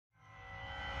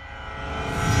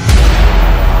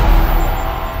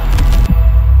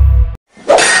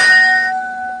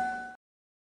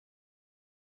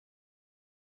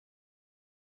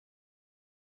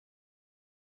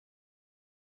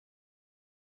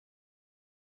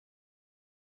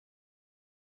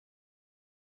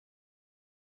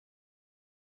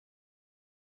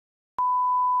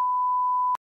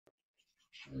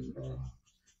I'm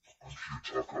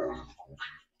Kiyotaka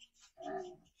Ayanokoji.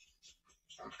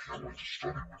 I can't wait to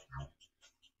study with you.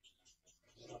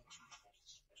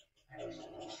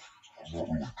 I'm not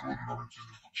really good at anything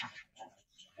in particular.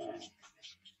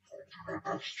 I'll do my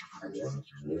best to get along with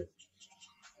you all.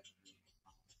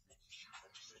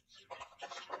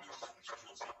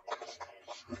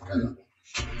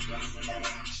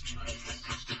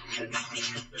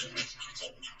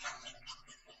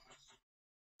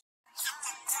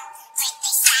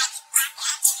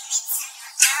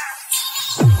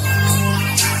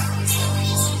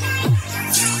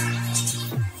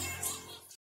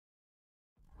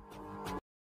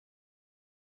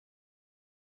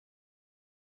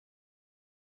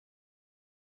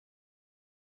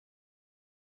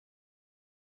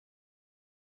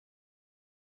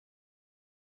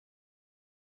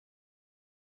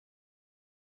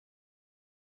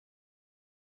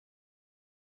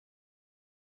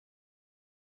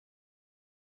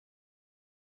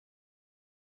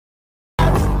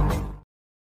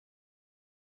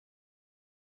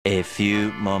 A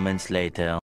few moments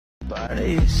later.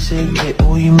 Parece que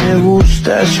hoy me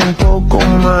gustas un poco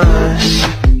más.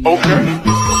 Okay.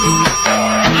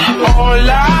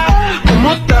 Hola,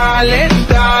 ¿cómo dale?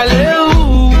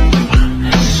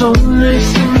 So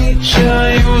nice to meet you.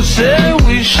 You said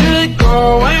we should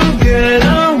go and get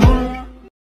a room.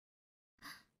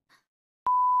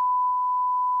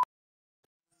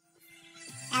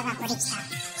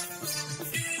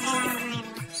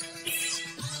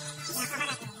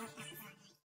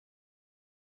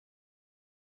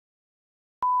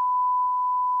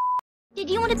 Did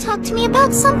you want to talk to me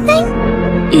about something?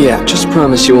 Yeah, just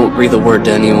promise you won't breathe a word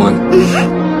to anyone.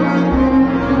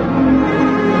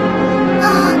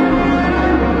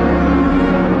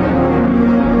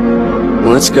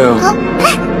 Let's go.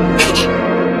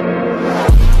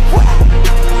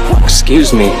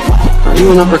 Excuse me, are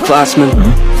you an upperclassman?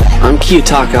 I'm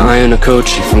Kiyotaka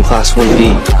Ayanokoji from Class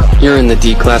 1D. You're in the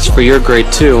D class for your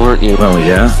grade too, aren't you? Well,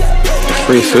 yeah. The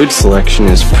free food selection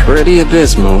is pretty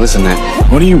abysmal, isn't it?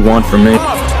 What do you want from me?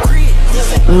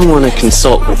 I want to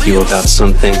consult with you about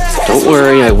something. Don't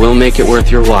worry, I will make it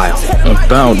worth your while.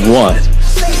 About what?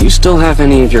 Do you still have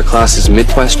any of your class's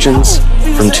mid-questions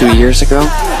from 2 years ago?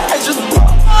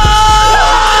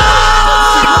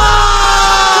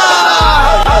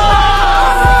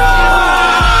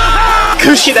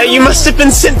 Kushida, you must have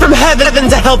been sent from heaven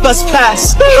to help us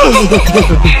pass!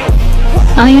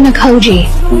 Ayanokoji.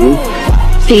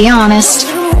 Be honest.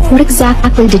 What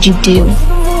exactly did you do?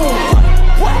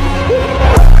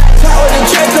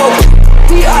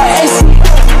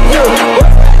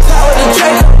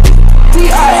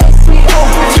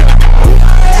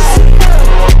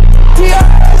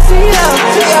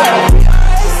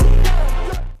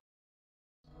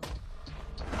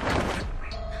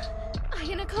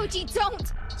 Ayanokoji,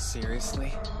 don't!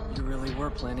 Seriously? You really were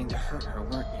planning to hurt her,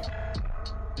 weren't you?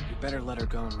 You better let her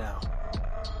go now.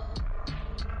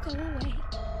 Go away.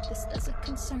 This doesn't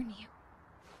concern you.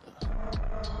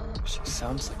 She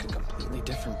sounds like a completely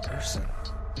different person.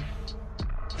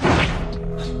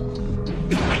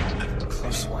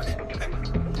 Close one.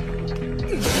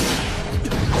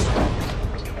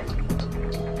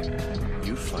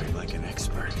 You fight like an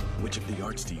expert. Which of the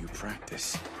arts do you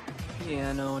practice?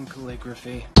 Piano and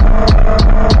calligraphy.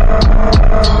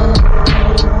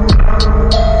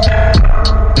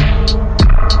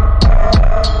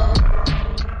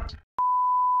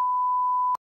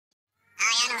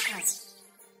 Ayanokoji.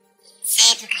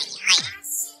 生徒会に入る。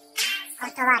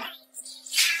断る。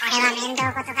俺は面倒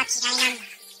事が嫌いなんだ。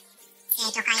生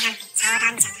徒会なんて冗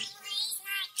談じゃない。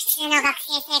普通の学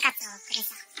生生活を送るさ。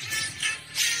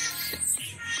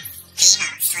今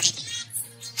はそれでいい。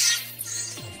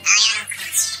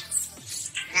Ayanokoji。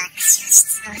私を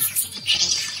失望させてくれる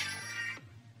だろう。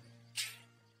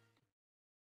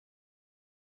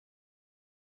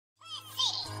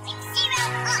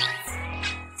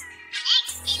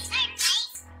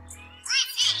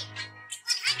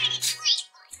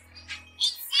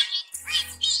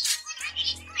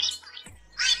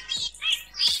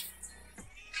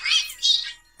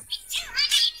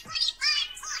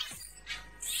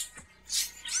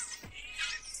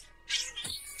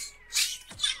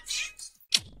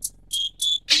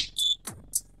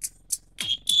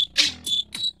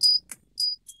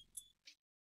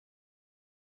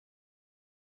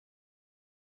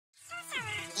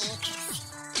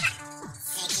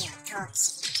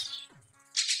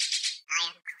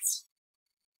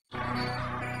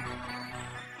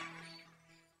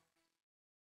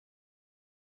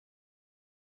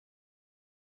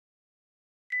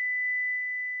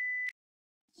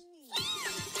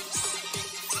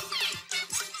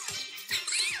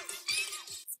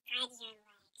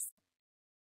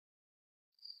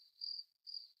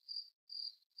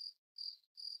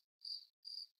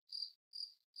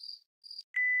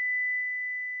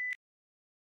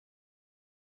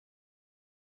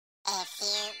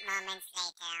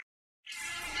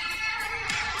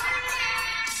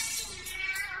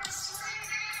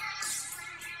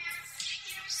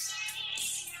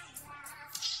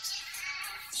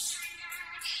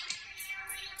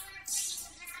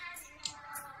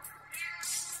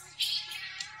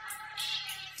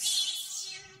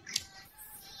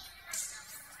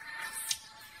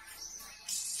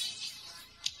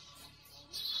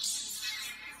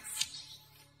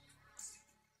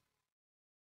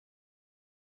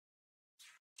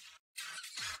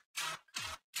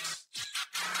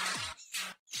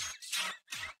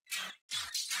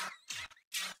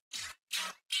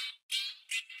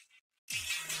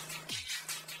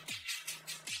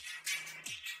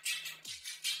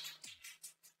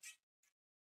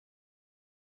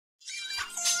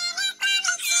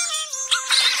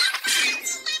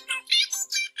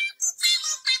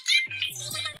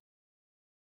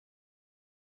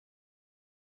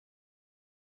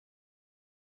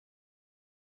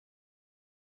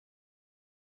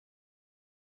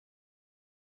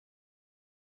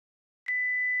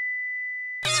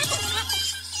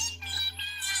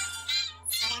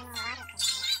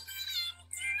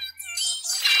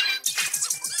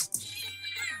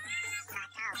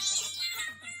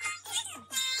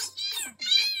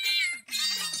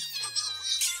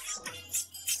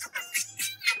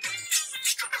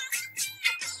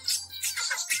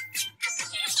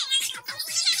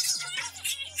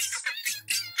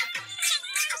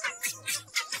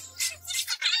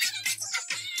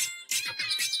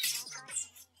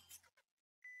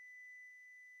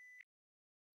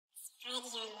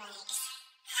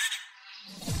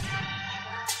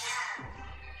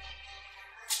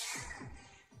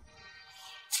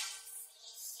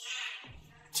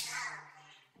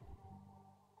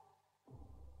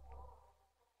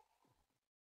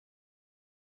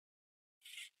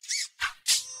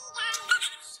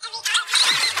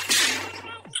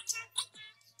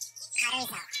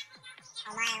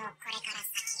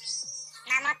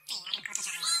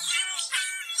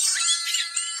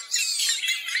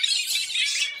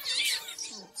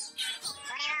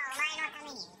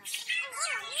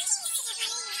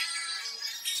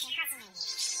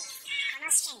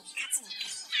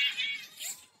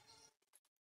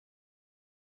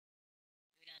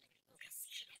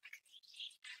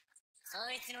そ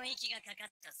いつの息がかかっ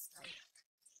たスパイ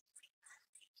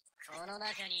がこの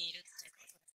中にいるってこ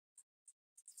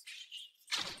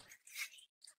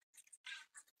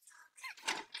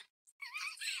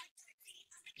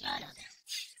とだ。まだだ。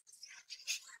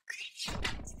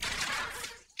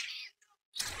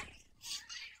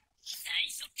最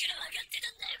初から分かってた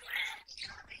んだよこれ。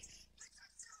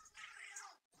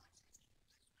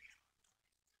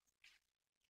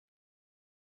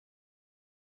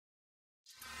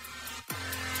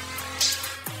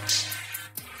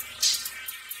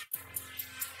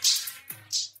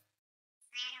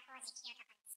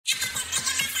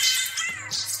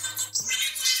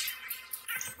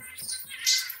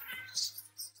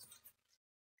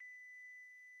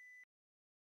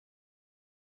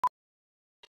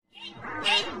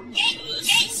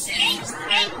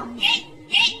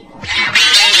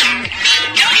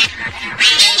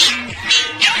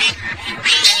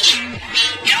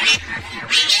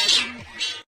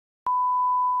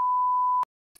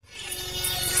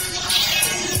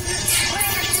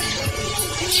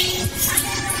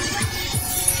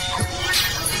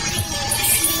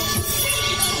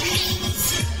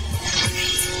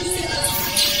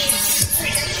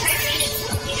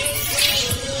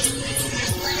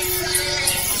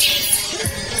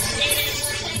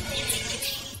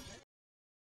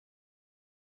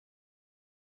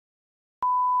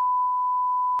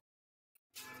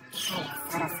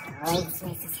追い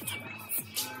詰めさせても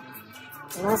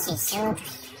らう。もし正体を見せな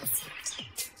きゃ、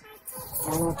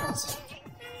その時、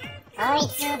こい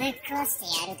つをぶっ壊して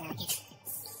やるだけだ。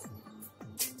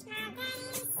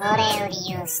それを利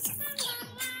用しただけ、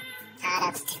払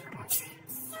ってもらう。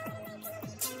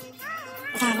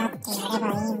黙ってやればい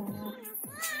いもの。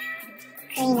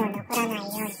悔いの残らないよ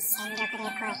うに全力で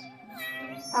来い。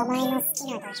お前の好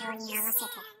きな土俵に合わせて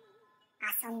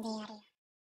遊んでやるよ。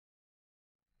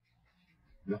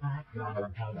我跟你过来当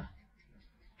家的，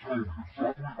这里绝对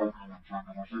要给你这个这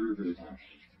个东西。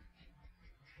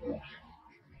我是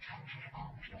亲自给你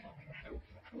这个东西，我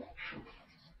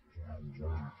是有为。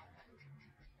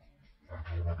I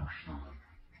don't understand.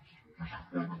 This is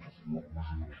why I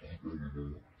just want to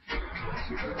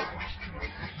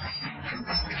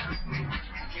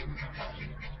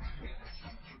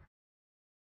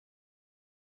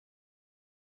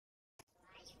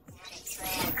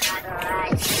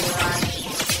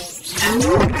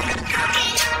Thank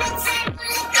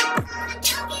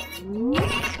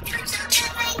you.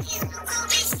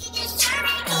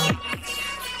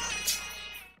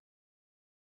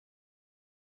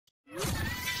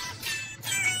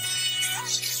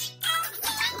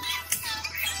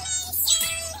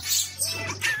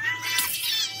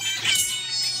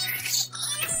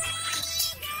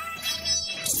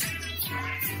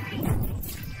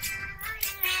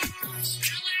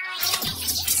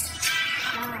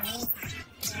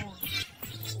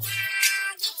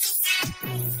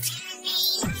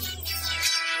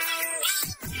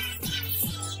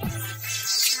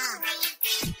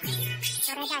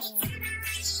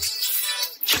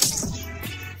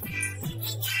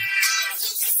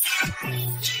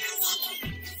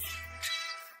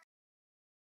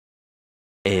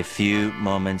 few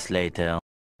moments later.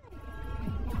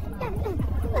 Do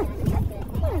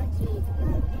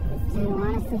you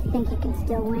honestly think you can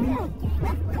still win?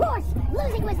 Of course!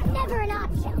 Losing was never an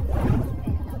option!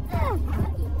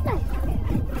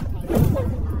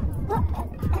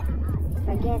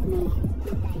 Forgive me,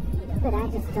 but I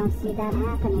just don't see that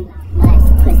happening. Bust,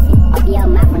 pussy, open your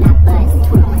mouth when I bust.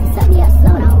 21, suck me up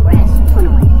slow, don't rush.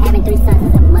 21, having 3 sons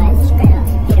is a must. Straight up,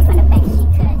 hit her from the back and she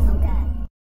cuts. Oh God.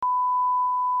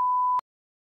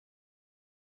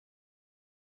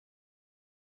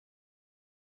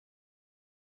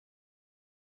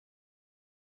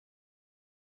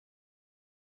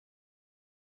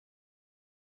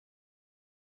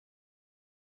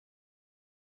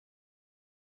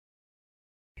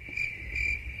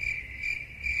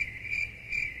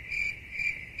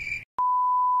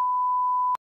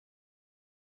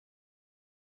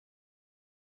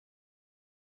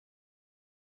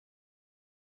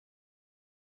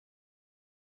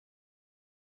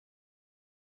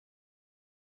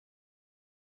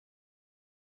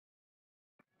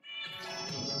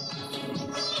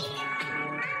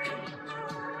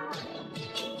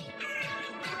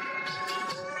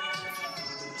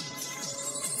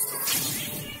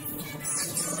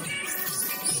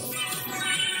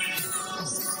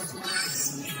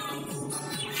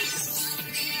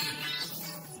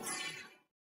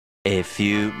 A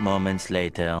few moments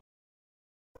later.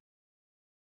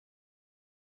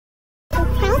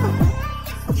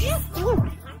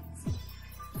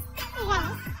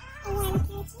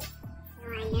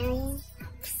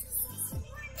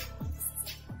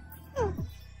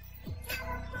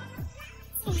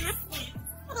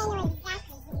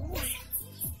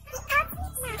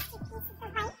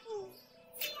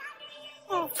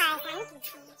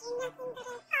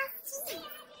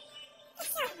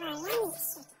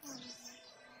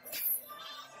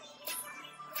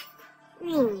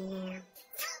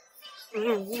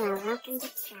 Well, you are welcome to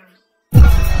try.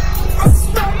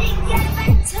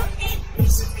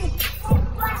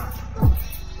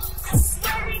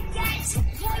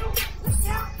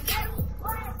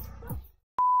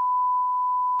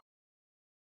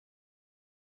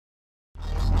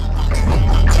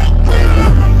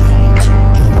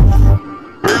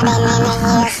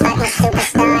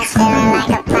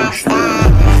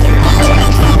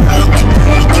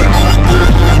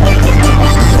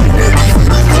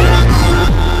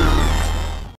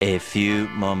 A few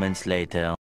moments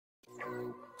later.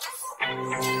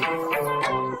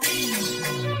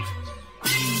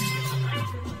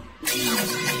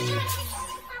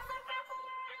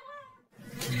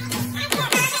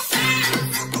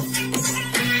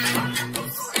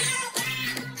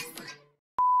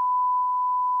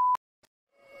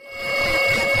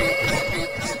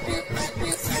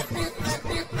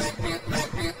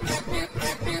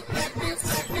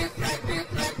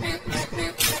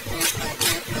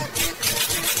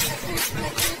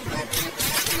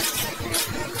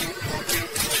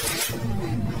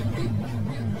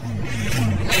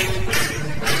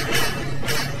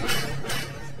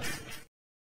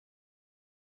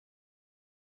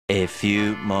 A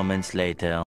few moments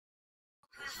later.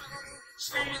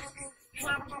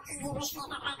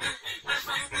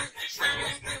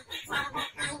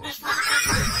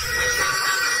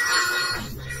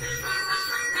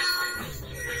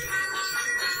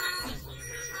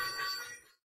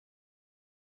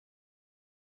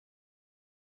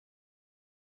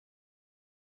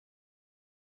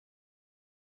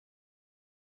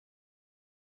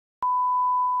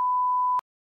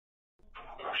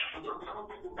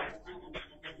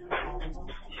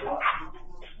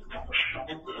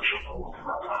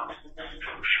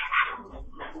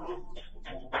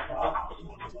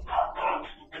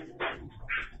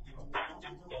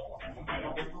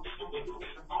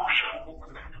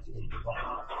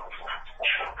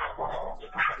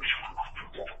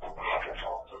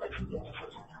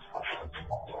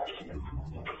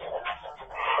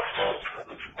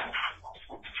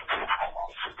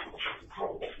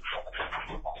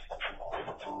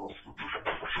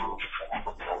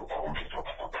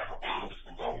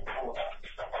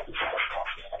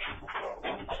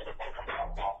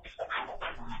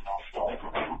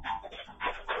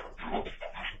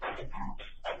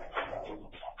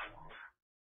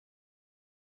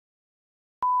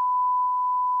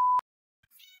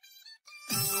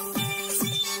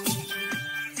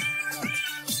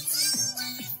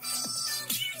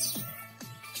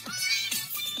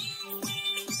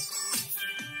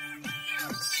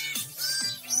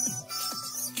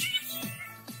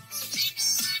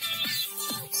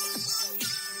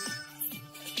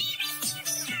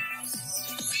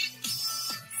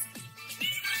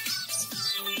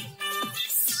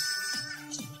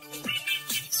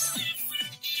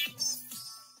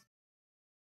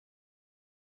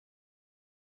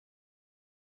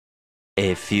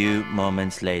 A few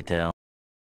moments later.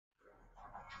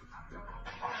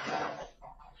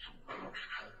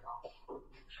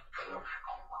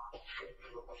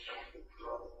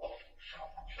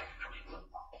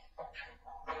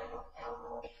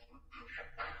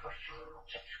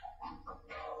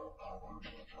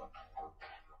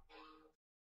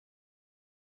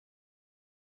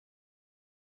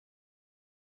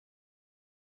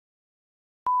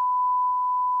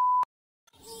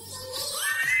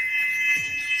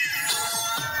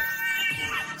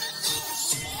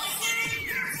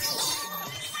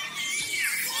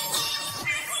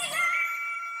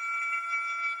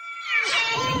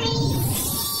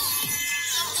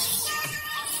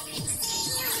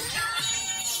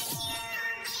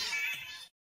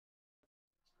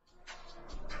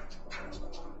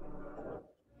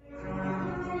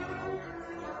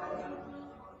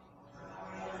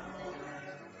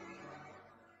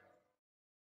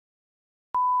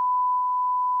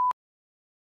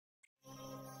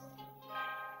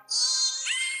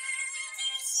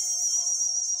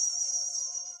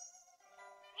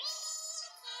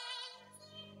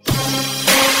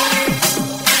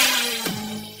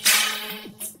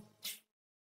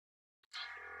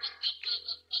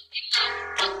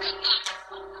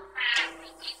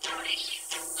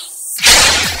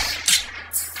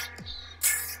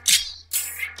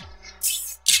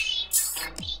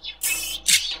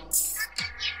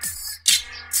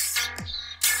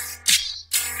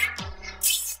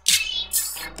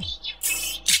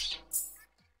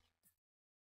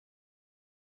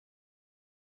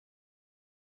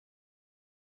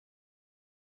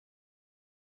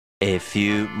 A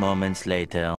few moments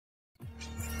later.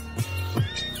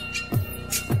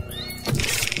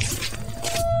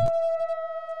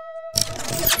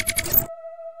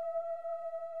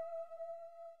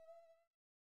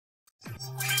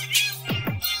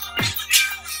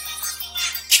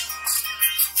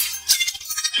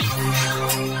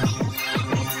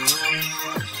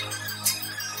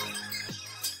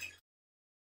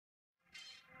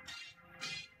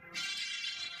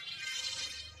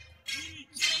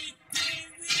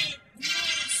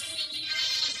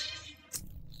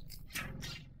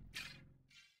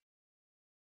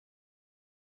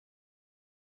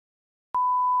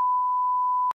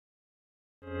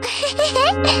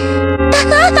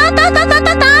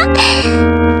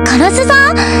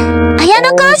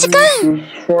 Ayanokoji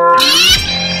君。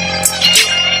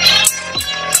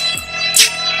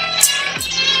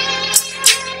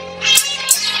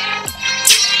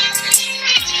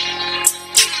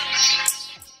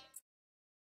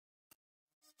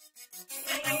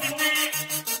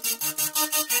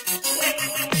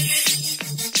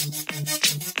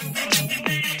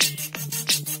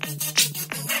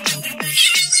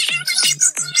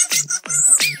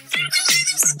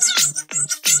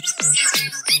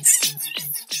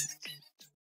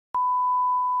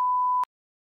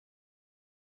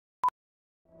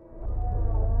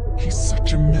He's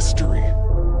such a mystery.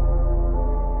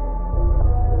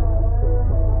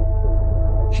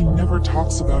 He never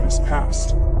talks about his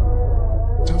past.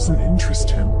 It doesn't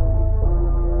interest him.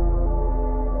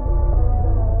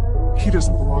 He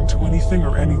doesn't belong to anything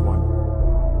or anyone.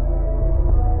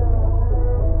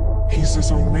 He's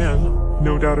his own man,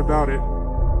 no doubt about it,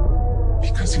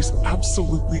 because he's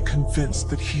absolutely convinced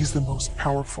that he's the most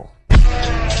powerful.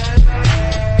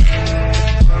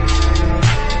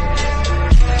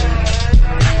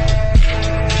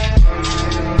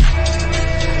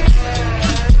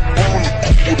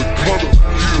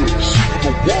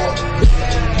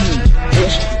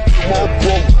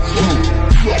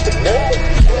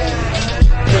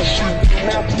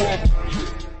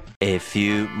 A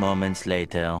few moments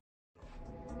later.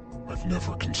 I've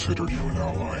never considered you an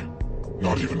ally,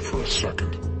 not even for a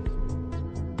second.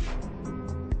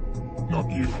 Not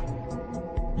you,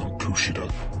 not Kushida,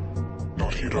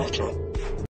 not Hirata.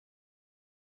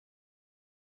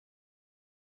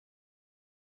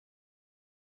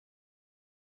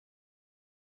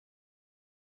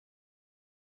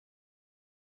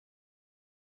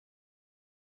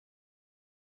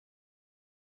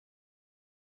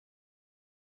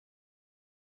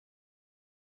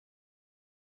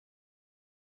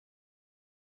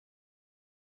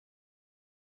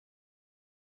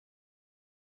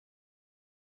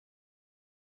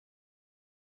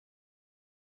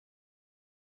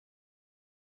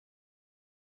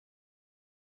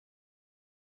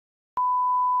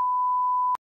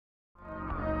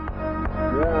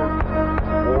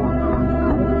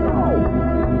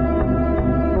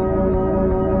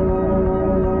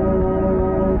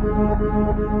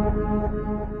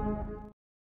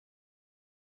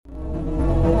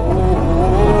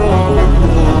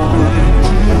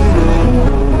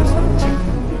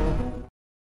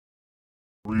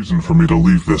 reason for me to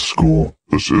leave this school.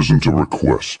 This isn't a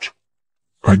request.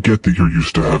 I get that you're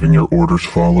used to having your orders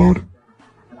followed,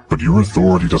 but your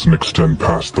authority doesn't extend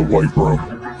past the White Room.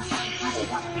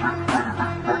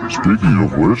 Speaking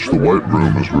of which, the White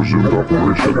Room has resumed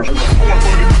operations.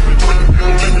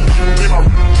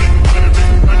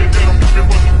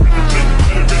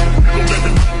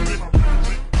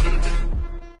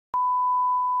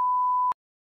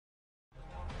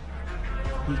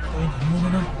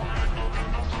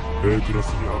 A クラス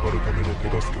に上がるための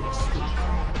手助けはする。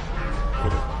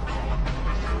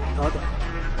ただ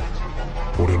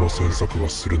俺の詮索は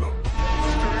するな。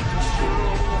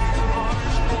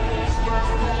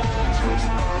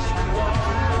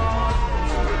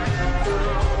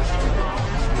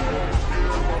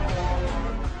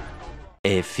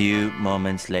A few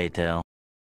moments later.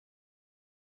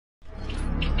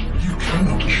 You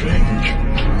cannot change.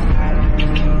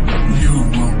 You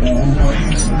will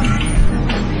always be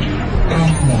a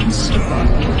monster.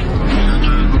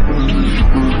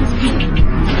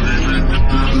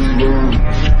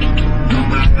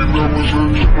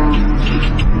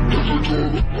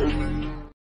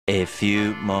 A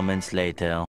few moments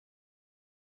later.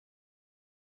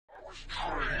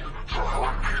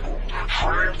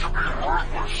 Trained to be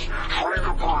ruthless, trained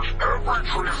to purge every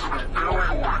trace of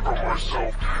rebellion from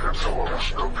myself until I was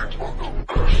nothing but the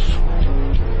best.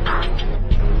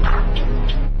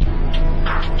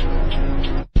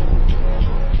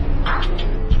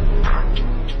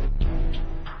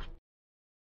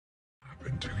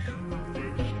 Happened to you?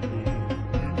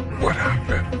 What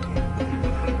happened?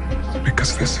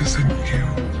 Because this isn't you.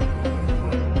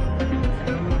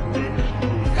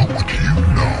 What would you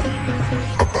know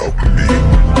about me?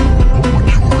 What would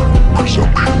your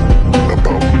presumption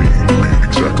about me be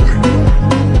exactly?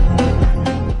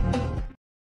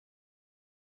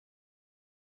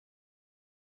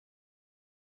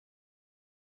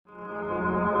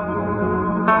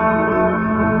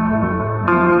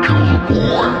 Kill the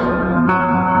boy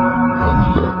and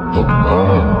let the man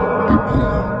be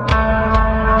born.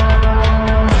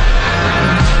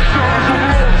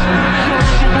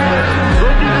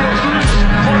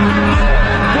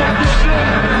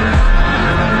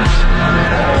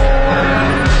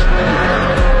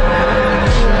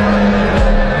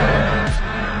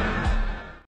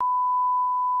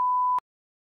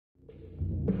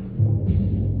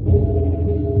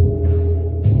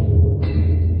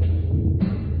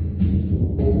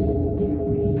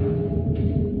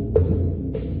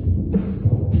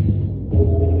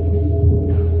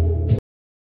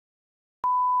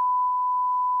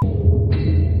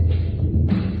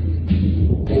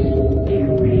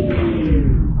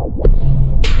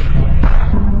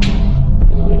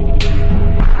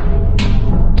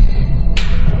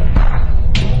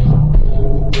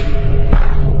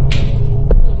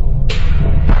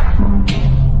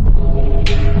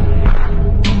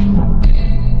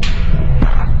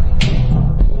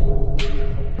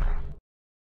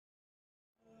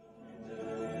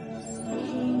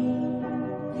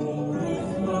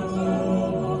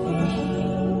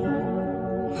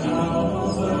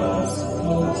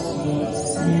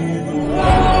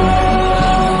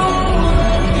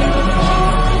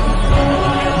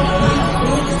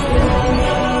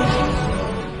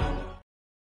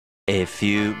 A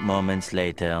few moments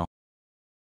later.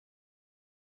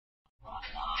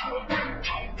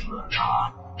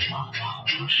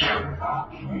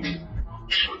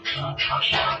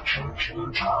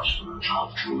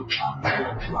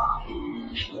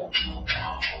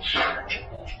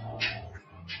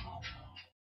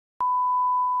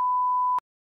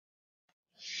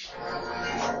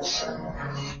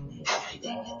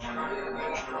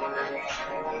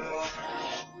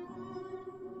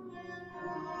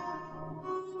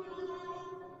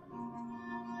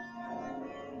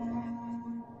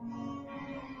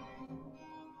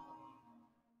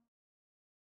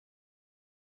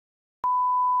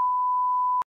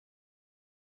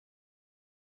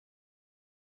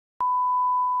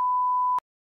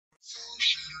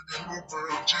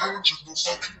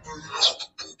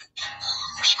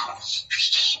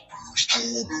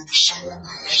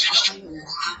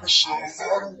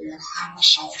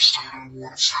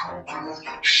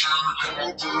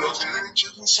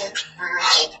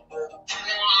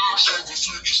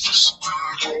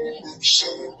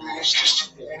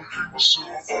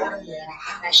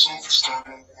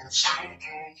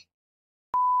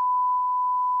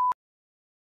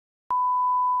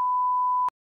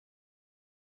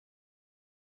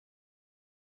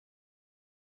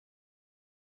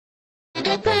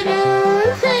 Better